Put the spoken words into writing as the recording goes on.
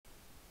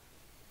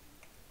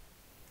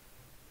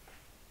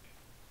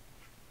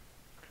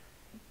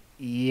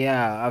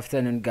Yeah,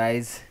 afternoon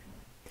guys.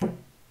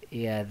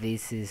 Yeah,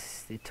 this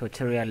is the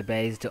tutorial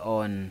based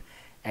on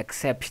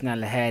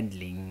exceptional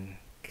handling.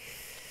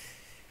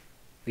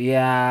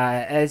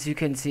 Yeah, as you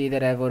can see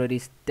that I've already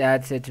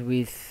started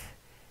with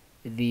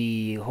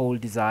the whole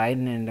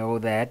design and all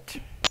that.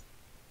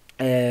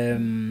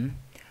 Um,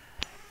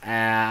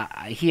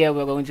 Here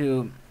we're going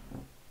to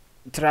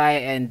try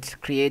and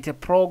create a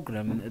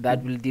program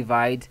that will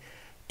divide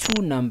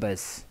two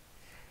numbers.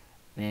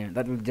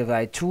 That will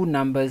divide two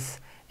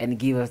numbers and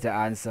give us the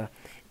answer.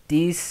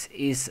 This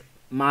is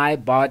my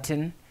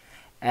button,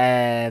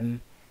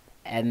 and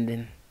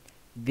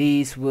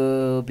this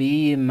will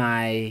be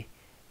my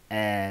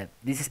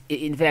this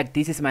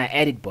is my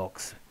edit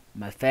box,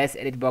 my first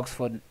edit box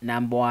for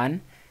number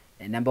one,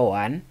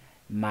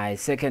 my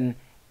second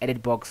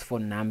edit box for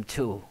number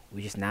two,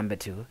 which is number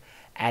two,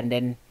 and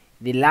then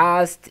the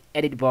last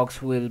edit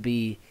box will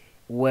be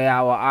where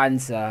our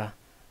answer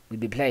will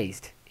be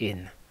placed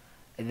in.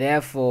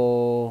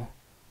 Therefore,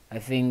 I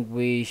think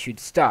we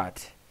should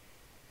start.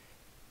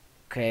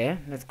 Okay,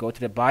 let's go to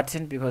the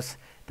button, because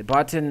the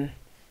button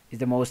is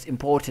the most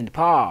important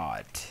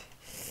part.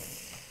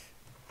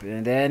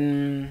 And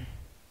then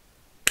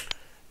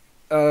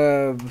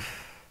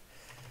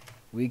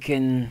we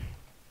can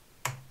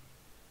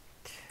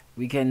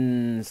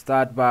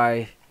start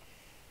by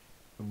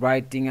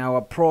writing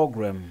our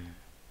program.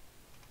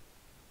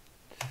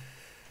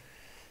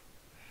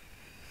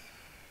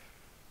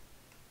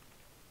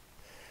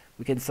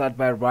 We can start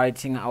by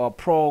writing our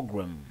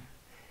program.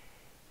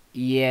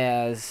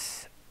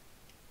 Yes,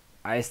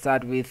 I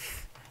start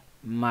with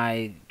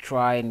my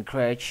try and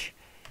catch,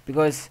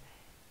 because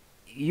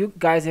you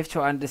guys have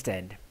to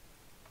understand.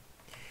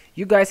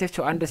 You guys have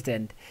to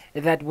understand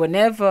that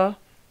whenever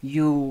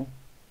you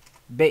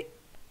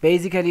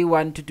basically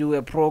want to do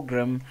a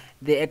program,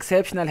 the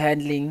exceptional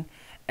handling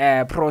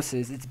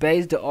process, it's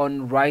based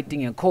on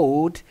writing a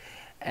code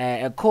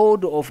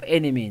of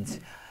any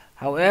means.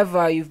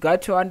 However, you've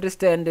got to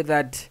understand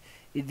that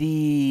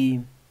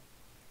the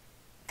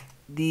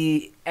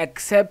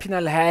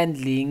exceptional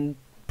handling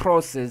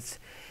process,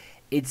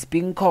 it's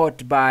being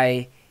caught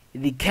by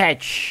the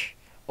catch,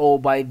 or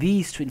by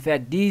these two. In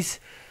fact, these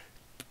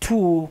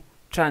two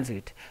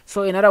transit.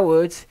 So in other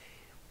words,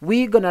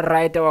 we're gonna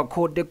write our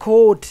code. The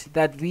code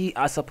that we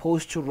are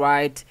supposed to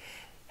write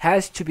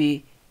has to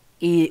be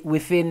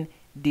within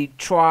the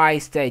try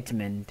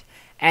statement,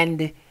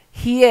 and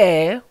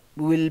here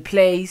we will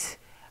place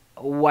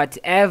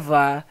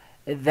whatever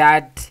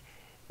that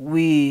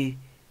we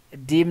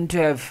deem to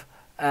have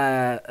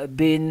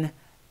been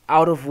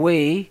out of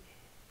way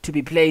to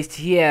be placed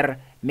here.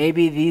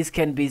 Maybe these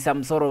can be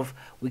some sort of,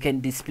 we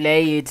can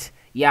display it.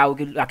 Yeah,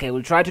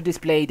 we'll try to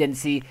display it and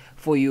see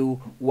for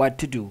you what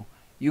to do.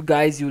 You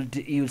guys,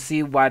 you'll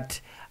see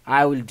what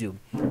I will do.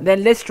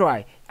 Then let's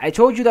try. I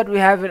told you that we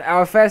have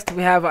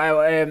we have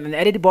an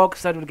edit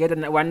box that will get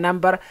one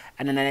number,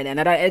 and then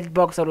another edit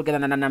box that will get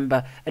another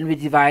number, and we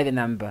divide the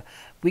number.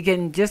 We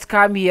can just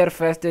come here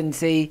first and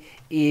say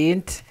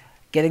int,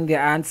 getting the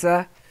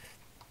answer,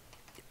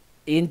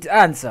 int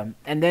answer,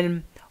 and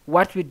then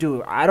what we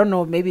do, I don't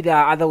know, maybe there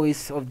are other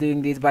ways of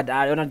doing this, but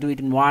I don't want to do it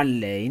in one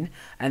lane.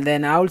 And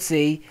then I'll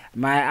say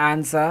my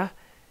answer,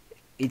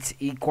 it's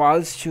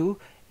equals to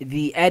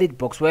the edit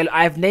box. Well,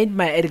 I've named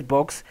my edit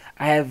box.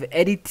 I have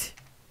edit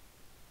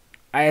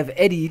A, and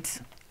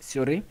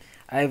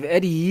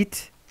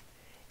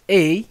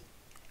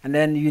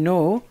then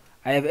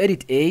I have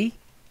edit A,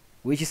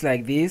 which is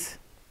like this,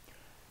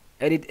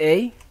 edit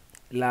A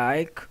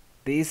like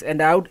this,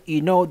 and out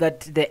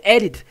that the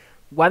edit,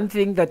 one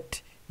thing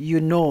that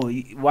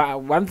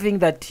one thing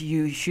that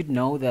you should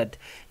know, that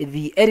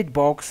the edit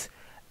box,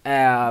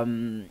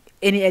 any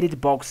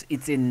edit box,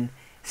 it's in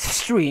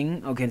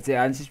string. Okay, it's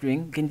answer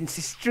string. It's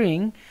a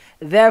string.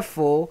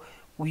 Therefore,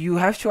 you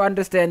have to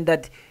understand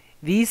that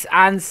this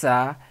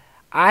answer,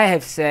 I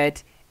have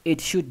said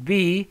it should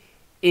be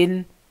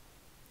in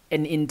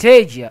an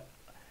integer.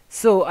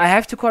 So I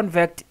have to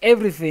convert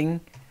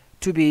everything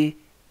to be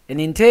an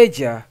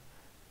integer.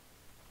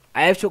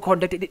 I have to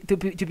convert it to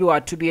be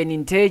what? To be an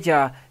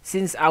integer,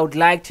 since I would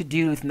like to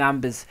deal with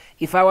numbers.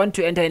 If I want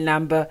to enter a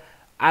number,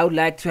 I would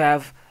like to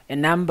have a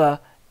number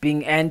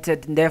being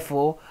entered, and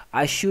therefore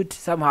I should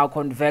somehow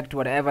convert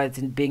whatever is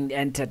being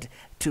entered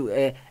to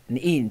an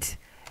int.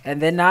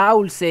 And then now I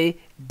will say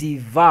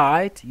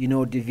divide,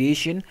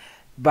 division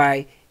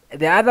by,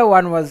 the other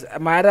one was,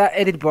 my other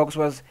edit box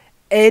was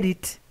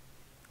edit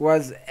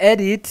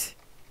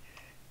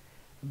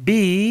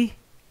B.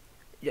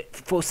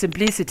 For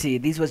simplicity,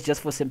 this was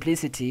just for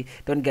simplicity,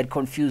 don't get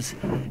confused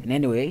in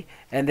any way.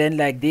 And then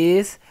like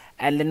this,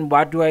 and then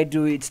what do?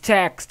 It's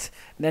text.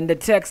 Then the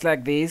text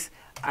like this.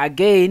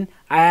 Again,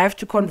 I have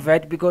to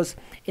convert, because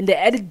in the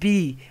edit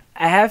B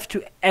I have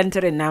to enter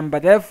a number.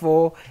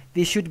 Therefore,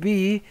 this should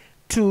be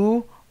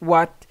to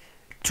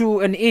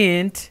an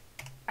int.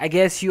 I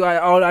guess you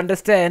all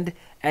understand,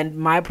 and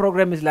my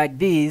program is like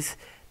this.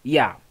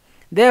 Yeah,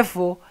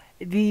 therefore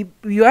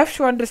you have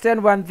to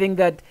understand one thing,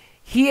 that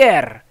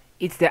here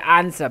it's the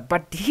answer,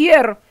 but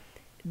here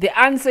the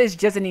answer is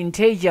just an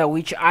integer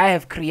which I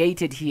have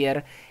created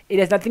here. It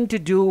has nothing to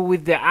do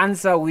with the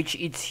answer which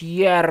is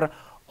here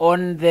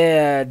on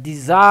the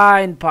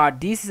design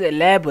part. This is a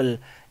label.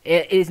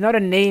 It is not a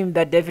name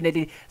that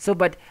definitely. So,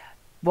 but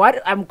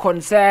what I'm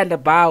concerned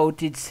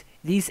about is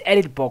this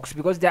edit box,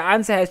 because the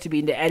answer has to be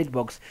in the edit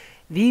box.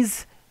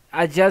 These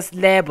are just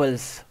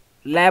labels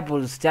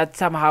that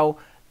somehow,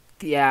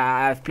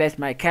 yeah, I've placed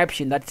my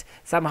caption that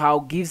somehow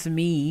gives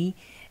me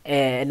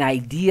an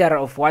idea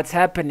of what's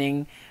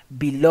happening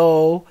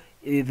below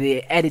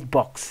the edit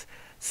box.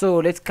 So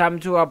let's come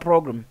to our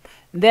program.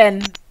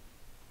 Then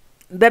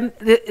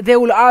they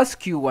will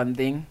ask you one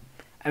thing.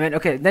 I mean,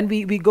 okay, then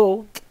we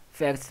go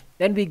first.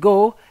 Then we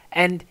go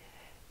and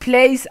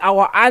place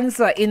our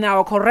answer in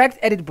our correct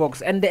edit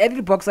box, and the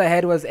edit box I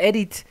had was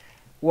edit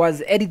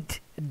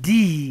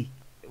D,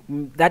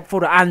 that for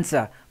the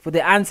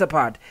answer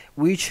part,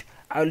 which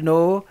I'll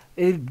know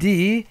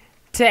D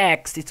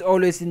text, it's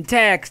always in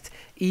text,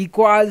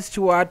 equals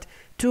to what?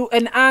 To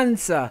an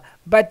answer.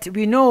 But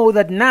we know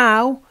that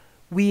now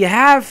we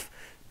have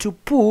to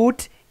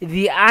put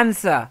the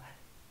answer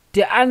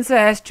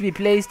has to be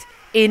placed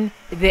in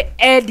the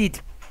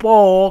edit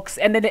box,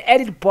 and then the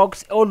edit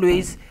box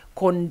always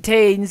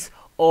contains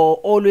or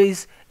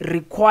always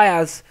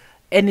requires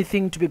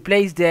anything to be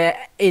placed there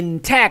in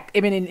tag, I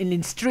mean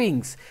in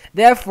strings.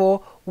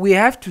 Therefore we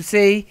have to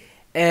say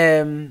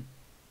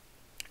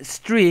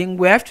string,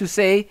 we have to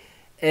say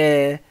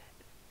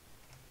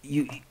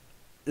you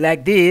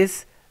like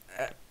this,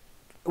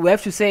 we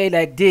have to say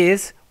like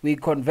this, we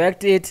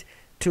convert it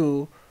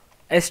to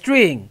a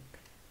string.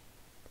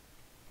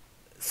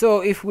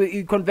 So if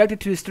we convert it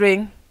to a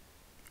string,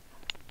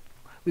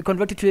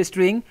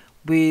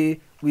 we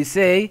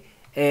say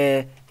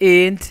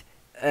int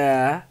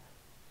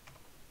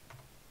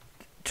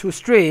to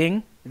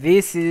string.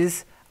 This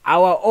is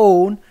our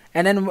own,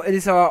 and then it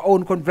is our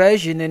own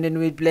conversion, and then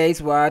we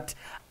place what?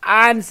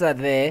 Answer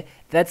there.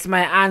 That's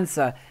my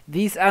answer.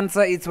 This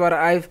answer is what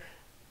I've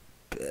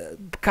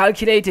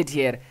calculated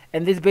here,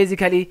 and this is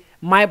basically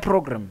my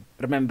program.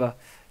 Remember,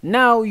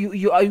 now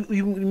you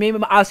may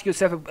ask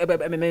yourself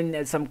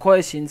some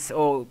questions,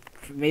 or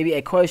maybe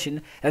a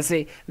question and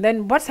say,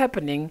 then what's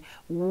happening?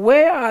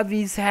 Where are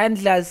these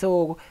handlers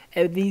or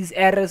these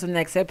errors and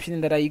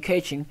exceptions that are you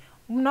catching?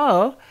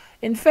 No,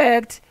 in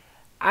fact,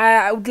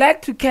 I would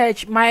like to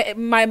catch my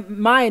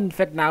in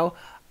fact, now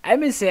I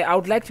may say I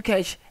would like to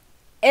catch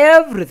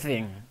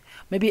everything,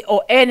 maybe,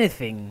 or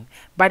anything,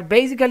 but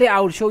basically I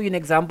will show you an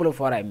example of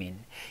what I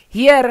mean.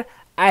 Here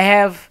I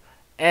have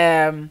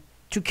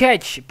to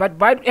catch, but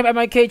what am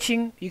I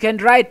catching? You can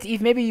write, if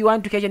maybe you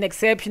want to catch an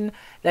exception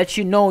that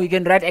you know, you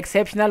can write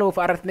exceptional of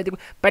arithmetic.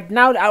 But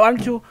now I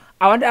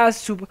want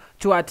us to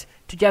what?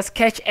 To just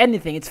catch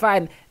anything. It's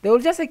fine. They will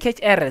just say catch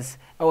errors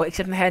or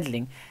exception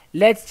handling.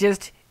 Let's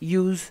just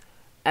use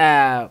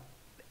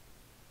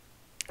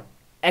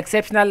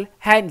exceptional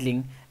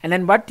handling, and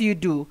then what do you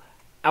do?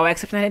 Our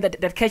exceptional handling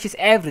that catches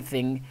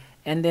everything,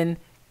 and then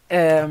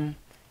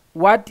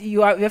what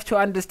you have to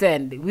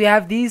understand, we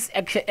have these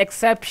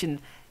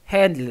exception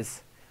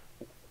handlers.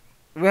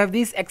 We have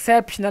these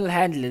exceptional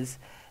handlers.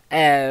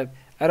 I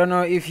don't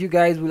know if you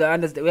guys will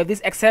understand. We have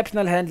these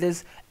exceptional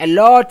handlers, a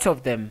lot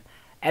of them,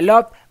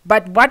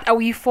 but what are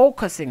we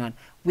focusing on?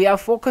 We are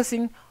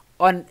focusing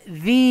on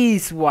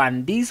this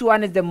one. This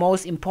one is the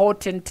most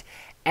important.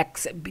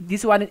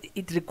 This one,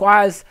 it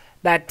requires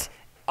that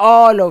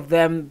all of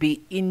them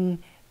be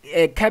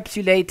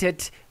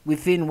encapsulated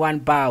within one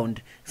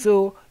bound.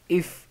 So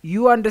if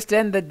you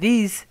understand that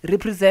these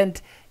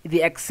represent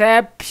the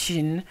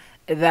exception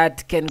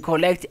that can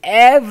collect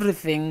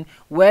everything,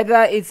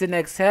 whether it's an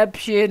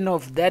exception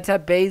of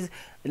database,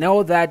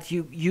 know that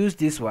you use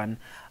this one.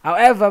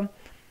 However,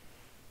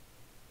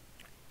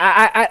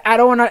 I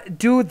don't want to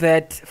do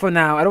that for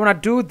now. I don't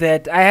want to do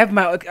that. I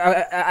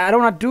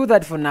don't want to do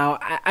that for now.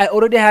 I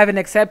already have an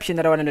exception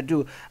that I want to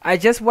do. I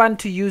just want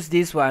to use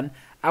this one.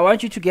 I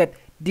want you to get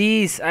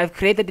this. I've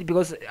created it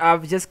because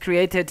I've just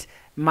created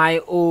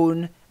my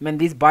own,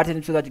 this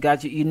button, so that you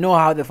guys, you know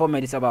how the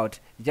format is about.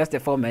 Just the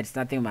format, it's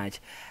nothing much.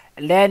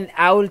 And then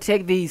I will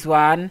take this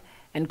one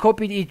and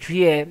copy it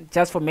here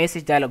just for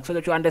message dialog, so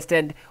that you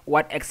understand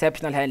what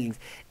exceptional handling is.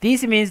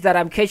 This means that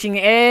I'm catching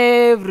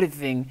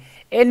everything,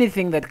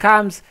 anything that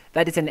comes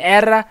that is an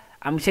error.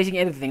 I'm changing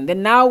everything.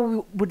 Then now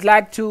we would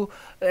like to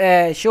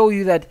show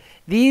you that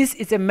this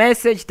is a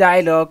message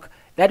dialog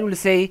that will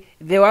say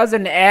there was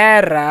an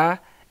error,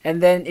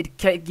 and then it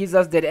gives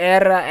us that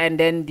error, and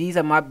then these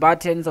are my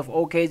buttons of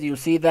okay, so you'll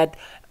see that,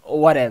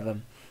 or whatever.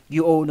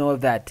 You all know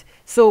that.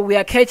 So we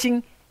are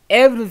catching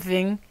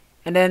everything,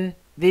 and then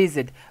this is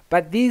it.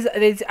 But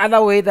there's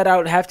other way that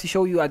I'll have to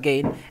show you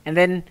again, and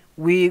then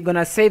we're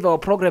gonna save our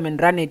program and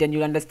run it, and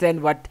you'll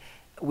understand what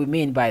we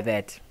mean by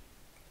that.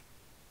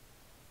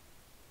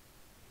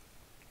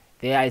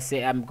 There I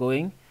say I'm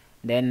going,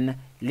 then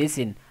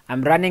listen,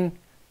 I'm running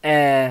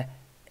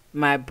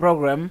my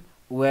program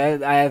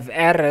where I have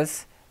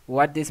errors.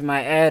 What is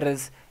my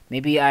errors?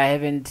 Maybe I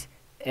haven't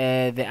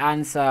the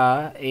answer,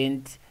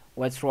 and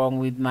what's wrong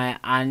with my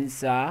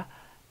answer?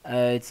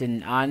 it's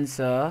an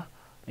answer.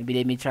 Maybe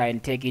let me try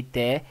and take it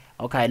there.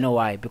 Okay, I know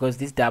why, because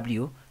this the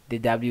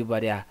W,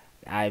 but yeah,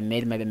 I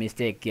made my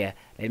mistake. Yeah,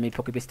 let me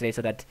copy it straight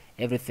so that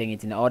everything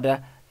is in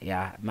order.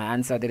 Yeah, my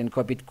answer didn't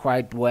copy it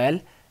quite well.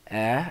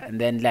 And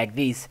then like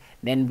this,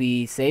 then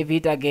we save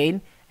it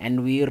again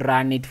and we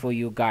run it for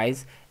you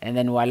guys, and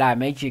then voila,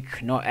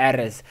 magic, no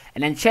errors.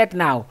 And then check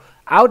now.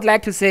 I would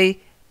like to say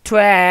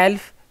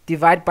 12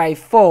 divided by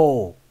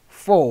 4.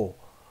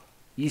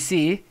 You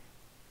see,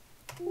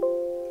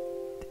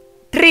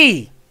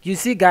 3. You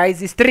see,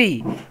 guys, it's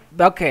 3.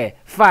 Okay,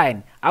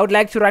 fine. I would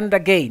like to run it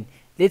again.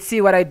 Let's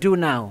see what I do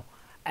now.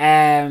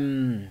 I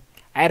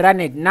run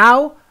it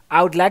now.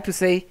 I would like to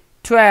say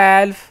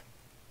 12.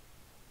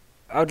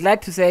 I would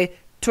like to say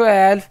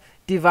 12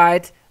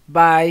 divided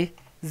by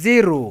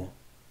 0.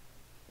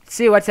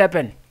 See what's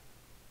happened?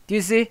 Do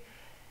you see?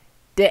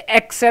 The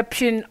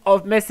exception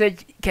of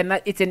message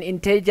cannot, it's an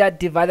integer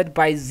divided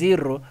by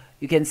 0.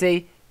 You can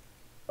say,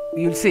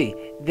 you'll see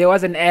there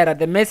was an error.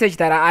 The message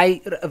that I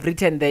have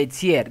written there, it's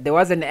here. There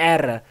was an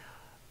error.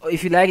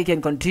 If you like, you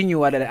can continue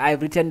what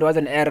I've written. There was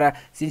an error,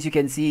 since you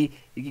can see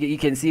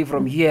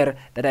from here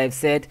that I've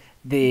said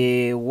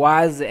there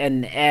was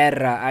an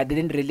error. I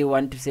didn't really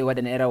want to say what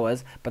an error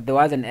was, but there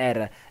was an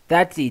error.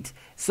 That's it.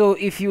 So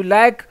if you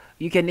like,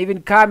 you can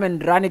even come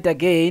and run it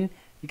again.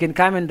 You can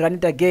come and run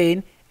it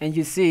again, and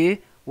you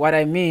see what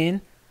I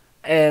mean.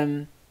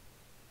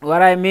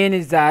 What I mean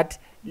is that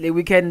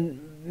we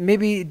can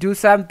maybe do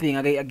something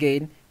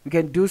again. We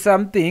can do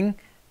something.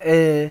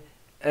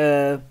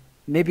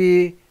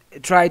 Maybe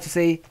try to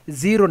say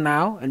 0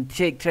 now and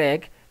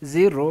check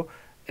 0,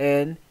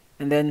 and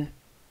then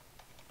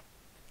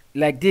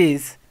like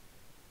this,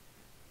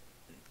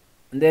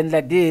 and then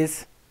like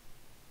this,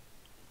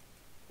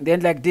 then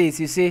like this.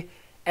 You see,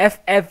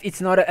 FF, it's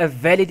not a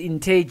valid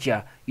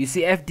integer. You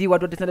see, FD,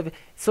 what is not a,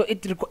 so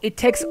it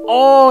takes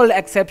all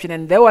exception,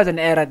 and there was an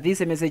error. This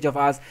is a message of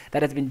us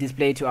that has been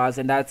displayed to us,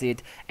 and that's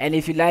it. And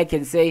if you like,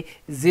 can say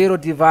 0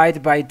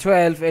 divided by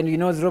 12, and you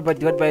know 0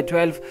 divided by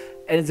 12,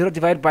 and 0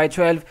 divided by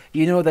 12,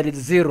 you know that it's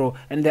 0,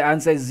 and the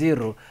answer is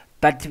 0.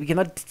 But we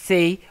cannot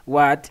say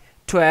what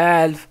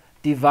 12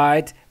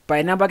 divided by,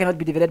 a number cannot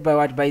be divided by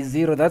what, by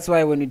 0. That's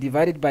why when we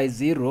divide it by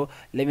 0,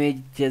 let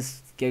me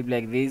just get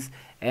like this,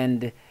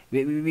 and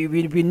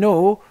we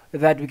know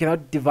that we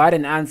cannot divide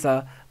an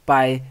answer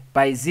by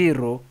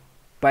 0.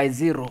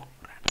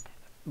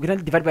 We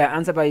cannot divide by an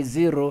answer by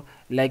 0.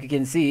 Like you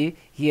can see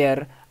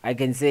here, I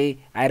can say,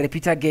 I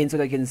repeat again so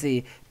that you can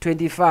see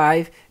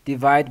 25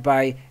 divided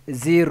by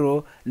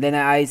 0. Then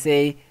I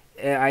say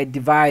I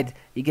divide.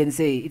 You can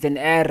say it's an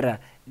error.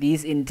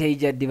 This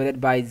integer divided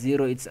by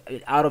 0, it's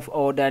out of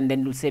order, and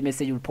then the same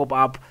message will pop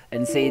up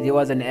and say there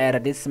was an error.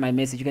 This is my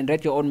message. You can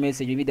write your own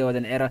message. Maybe there was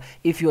an error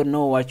if you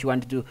know what you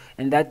want to do,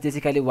 and that's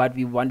basically what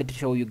we wanted to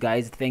show you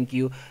guys. Thank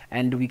you,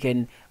 and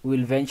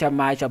we'll venture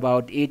much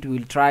about it.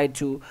 We'll try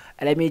to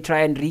let me try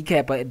and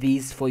recap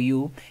these for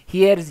you.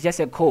 Here is just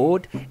a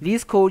code.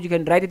 This code you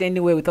can write it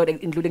anywhere without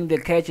including the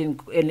catch,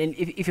 and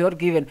if you're not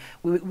given,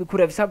 we could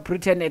have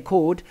written a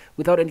code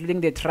without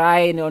including the try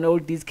and all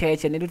these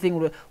catch, and everything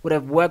would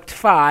have worked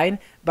fine.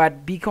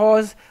 But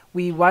because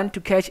we want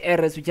to catch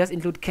errors, we just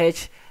include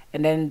catch,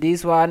 and then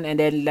this one, and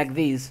then like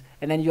this,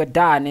 and then you're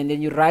done, and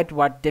then you write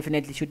what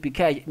definitely should be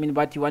catch. I mean,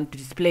 what you want to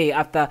display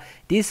after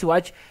this.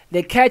 Watch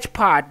the catch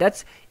part.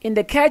 That's in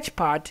the catch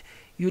part.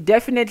 You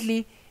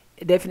definitely.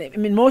 I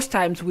mean, most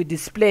times we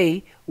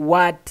display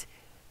what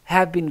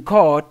have been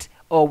caught,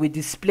 or we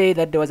display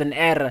that there was an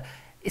error,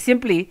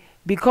 simply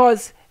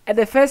because at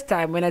the first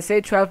time when I say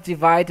 12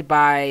 divided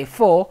by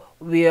 4,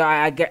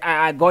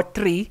 I got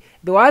 3.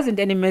 There wasn't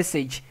any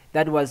message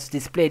that was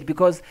displayed,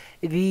 because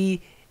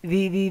the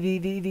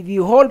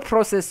whole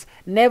process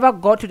never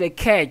got to the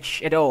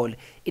catch at all.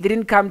 It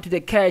didn't come to the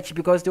catch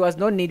because there was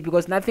no need,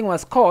 because nothing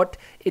was caught.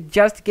 It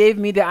just gave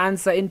me the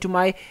answer into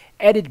my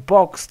edit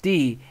box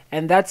D,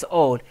 and that's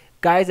all.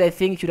 Guys, I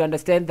think you should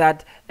understand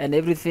that, and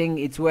everything,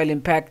 it's well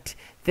impacted.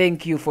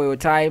 Thank you for your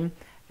time.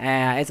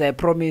 As I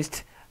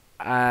promised,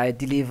 I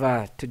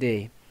deliver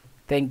today.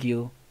 Thank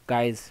you,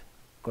 guys.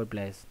 God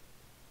bless.